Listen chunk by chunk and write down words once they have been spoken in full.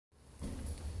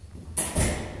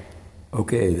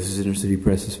Okay, this is Inner City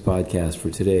Press's podcast for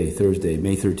today, Thursday,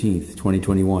 May 13th,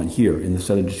 2021, here in the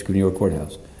Southern District of New York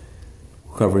Courthouse,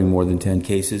 covering more than 10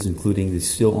 cases, including the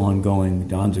still ongoing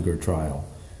Danziger trial,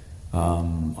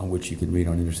 on which you can read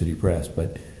on Inner City Press.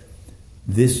 But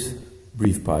this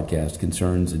brief podcast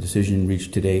concerns a decision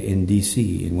reached today in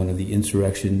D.C. in one of the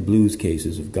insurrection blues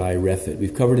cases of Guy Reffitt.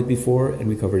 We've covered it before, and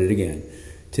we covered it again.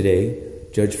 Today,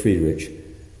 Judge Friedrich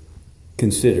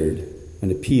considered an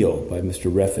appeal by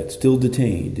Mr. Reffitt, still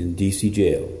detained in D.C.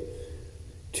 jail,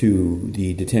 to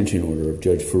the detention order of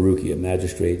Judge Faruqi, a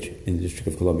magistrate in the District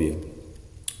of Columbia.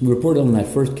 We reported on that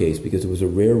first case because it was a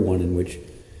rare one in which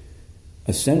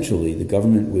essentially the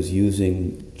government was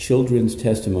using children's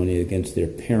testimony against their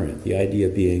parent, the idea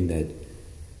being that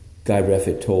Guy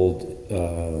Reffitt told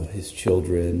his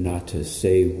children not to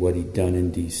say what he'd done in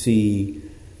D.C.,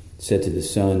 said to the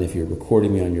son, if you're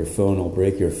recording me on your phone, I'll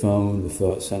break your phone.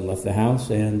 The son left the house,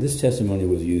 and this testimony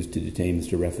was used to detain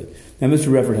Mr. Reffitt. Now, Mr.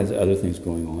 Reffitt has other things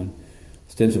going on.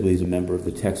 Ostensibly, he's a member of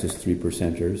the Texas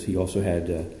 3%ers. He also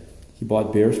had, he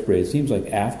bought bear spray, it seems like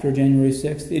after January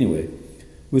 6th. Anyway,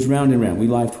 it was round and round. We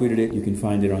live tweeted it. You can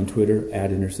find it on Twitter,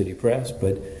 at Inner City Press.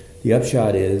 But the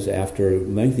upshot is, after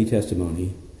lengthy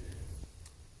testimony,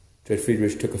 Judge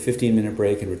Friedrich took a 15-minute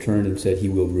break and returned and said he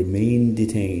will remain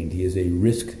detained. He is a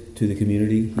risk to the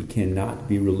community. He cannot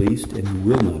be released, and he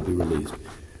will not be released.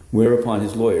 Whereupon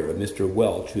his lawyer, Mr.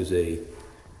 Welch, who's a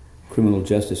Criminal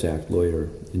Justice Act lawyer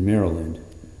in Maryland,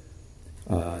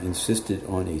 insisted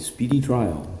on a speedy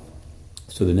trial.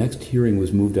 So the next hearing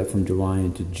was moved up from July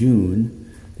into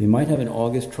June. They might have an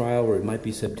August trial, or it might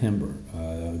be September.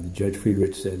 Judge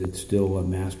Friedrich said it's still a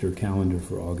master calendar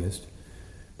for August.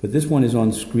 But this one is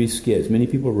on skids. Many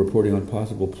people are reporting on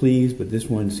possible pleas, but this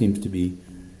one seems to be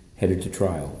headed to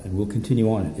trial. And we'll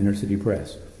continue on at Inner City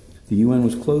Press. The UN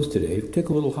was closed today. It took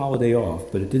a little holiday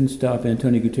off, but it didn't stop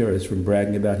Antonio Guterres from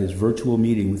bragging about his virtual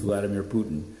meeting with Vladimir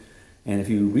Putin. And if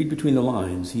you read between the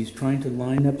lines, he's trying to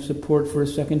line up support for a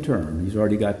second term. He's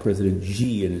already got President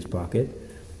Xi in his pocket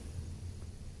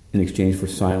in exchange for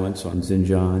silence on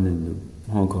Xinjiang and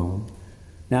Hong Kong.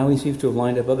 Now he seems to have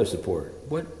lined up other support.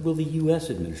 What will the U.S.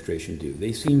 administration do?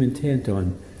 They seem intent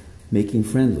on making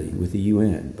friendly with the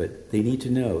UN, but they need to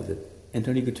know that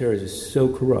Antonio Guterres is so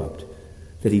corrupt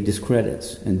that he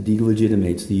discredits and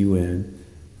delegitimates the UN,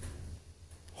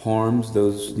 harms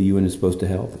those the UN is supposed to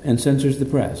help, and censors the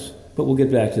press. But we'll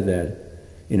get back to that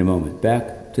in a moment.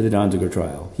 Back to the Danziger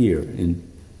trial here in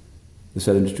the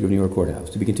Southern District of New York Courthouse.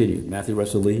 To be continued. Matthew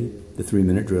Russell Lee, The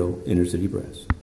 3-Minute Drill, Inner City Press.